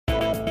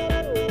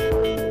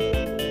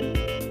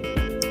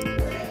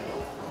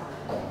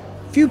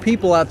Few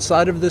people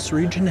outside of this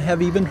region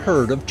have even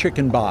heard of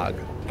chicken bog.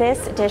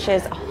 This dish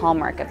is a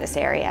hallmark of this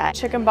area.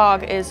 Chicken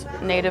bog is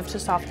native to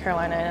South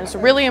Carolina and it's a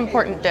really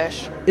important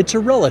dish. It's a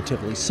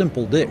relatively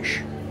simple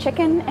dish.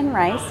 Chicken and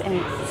rice, and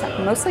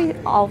mostly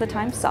all the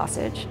time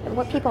sausage.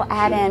 What people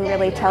add in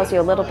really tells you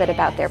a little bit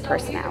about their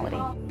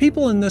personality.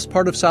 People in this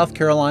part of South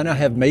Carolina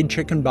have made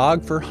chicken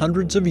bog for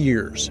hundreds of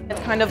years. It's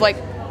kind of like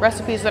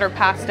recipes that are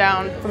passed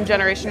down from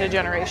generation to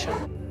generation.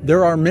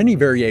 There are many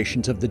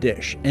variations of the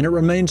dish, and it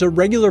remains a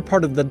regular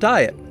part of the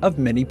diet of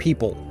many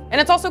people.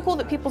 And it's also cool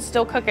that people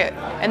still cook it,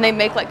 and they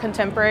make like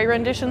contemporary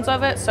renditions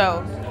of it,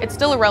 so it's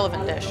still a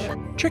relevant dish.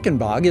 Chicken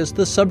bog is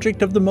the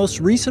subject of the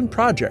most recent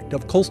project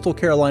of Coastal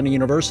Carolina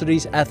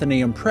University's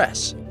Athenaeum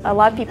Press. A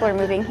lot of people are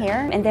moving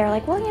here and they're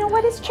like, well, you know,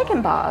 what is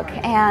chicken bog?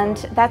 And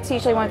that's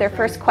usually one of their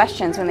first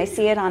questions when they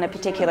see it on a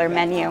particular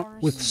menu.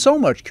 With so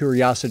much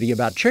curiosity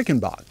about chicken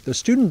bog, the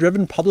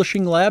student-driven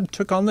publishing lab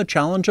took on the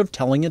challenge of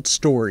telling its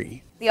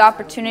story. The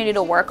opportunity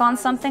to work on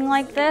something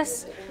like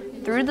this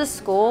through the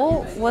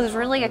school was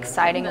really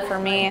exciting for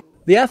me.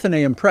 The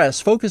Athenaeum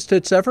Press focused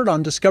its effort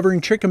on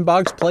discovering chicken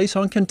bog's place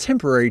on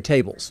contemporary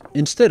tables,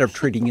 instead of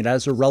treating it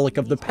as a relic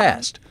of the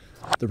past.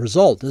 The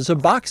result is a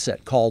box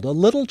set called A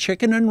Little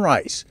Chicken and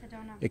Rice.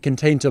 It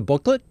contains a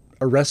booklet,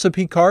 a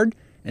recipe card,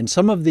 and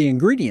some of the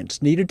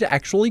ingredients needed to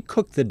actually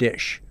cook the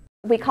dish.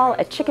 We call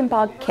it a chicken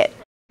bog kit.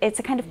 It's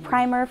a kind of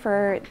primer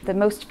for the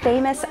most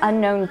famous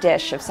unknown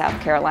dish of South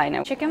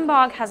Carolina. Chicken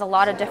bog has a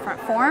lot of different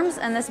forms,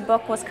 and this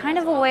book was kind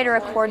of a way to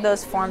record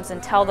those forms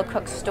and tell the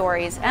cook's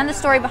stories and the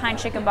story behind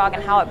chicken bog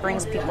and how it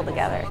brings people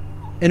together.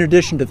 In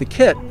addition to the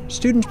kit,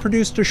 students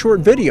produced a short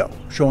video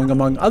showing,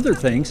 among other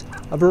things,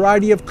 a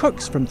variety of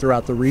cooks from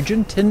throughout the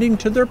region tending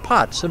to their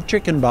pots of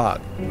chicken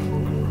bog.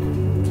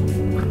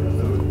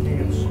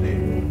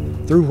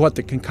 Through what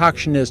the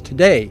concoction is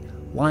today,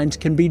 lines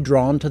can be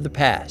drawn to the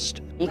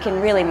past. You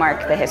can really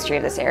mark the history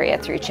of this area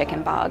through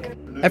chicken bog.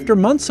 After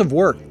months of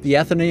work, the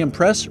Athenaeum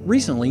Press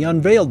recently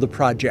unveiled the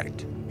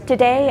project.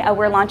 Today,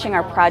 we're launching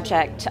our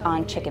project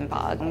on chicken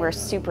bog, and we're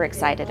super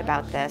excited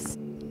about this.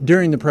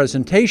 During the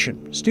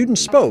presentation,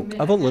 students spoke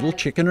of a little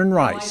chicken and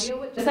rice.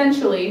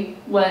 Essentially,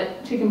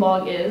 what chicken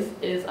bog is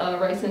a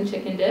rice and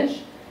chicken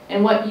dish,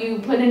 and what you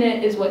put in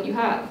it is what you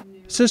have.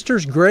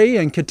 Sisters Gray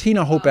and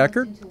Katina Hope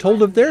Eckert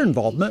told of their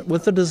involvement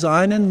with the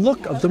design and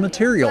look of the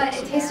materials. But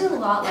it tasted a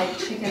lot like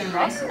chicken and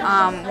rice.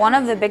 One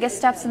of the biggest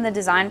steps in the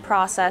design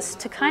process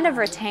to kind of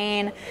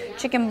retain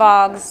chicken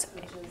bog's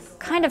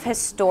kind of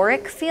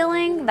historic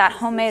feeling, that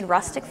homemade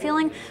rustic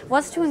feeling,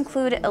 was to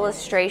include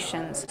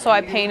illustrations. So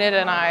I painted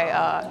and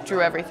I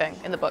drew everything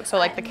in the book. So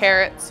like the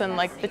carrots and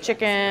like the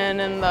chicken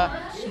and the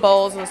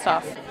bowls and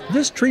stuff.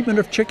 This treatment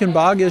of chicken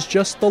bog is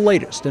just the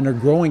latest in a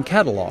growing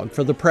catalog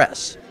for the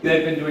press.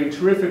 They've been doing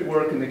terrific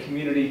work in the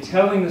community,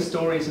 telling the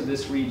stories of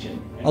this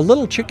region. A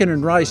Little Chicken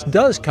and Rice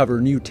does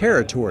cover new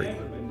territory.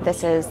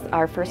 This is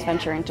our first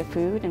venture into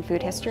food and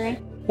food history.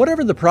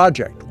 Whatever the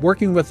project,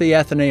 working with the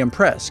Athenaeum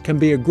Press can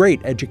be a great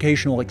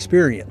educational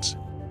experience.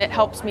 It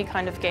helps me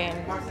kind of gain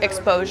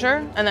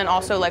exposure and then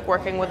also like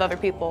working with other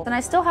people. And I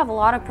still have a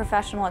lot of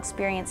professional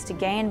experience to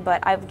gain,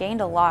 but I've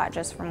gained a lot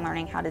just from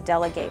learning how to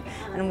delegate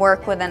and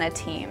work within a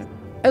team.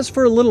 As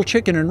for A Little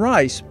Chicken and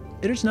Rice,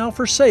 it is now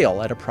for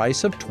sale at a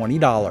price of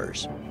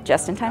 $20.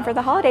 Just in time for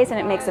the holidays, and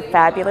it makes a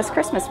fabulous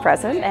Christmas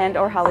present and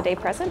or holiday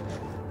present.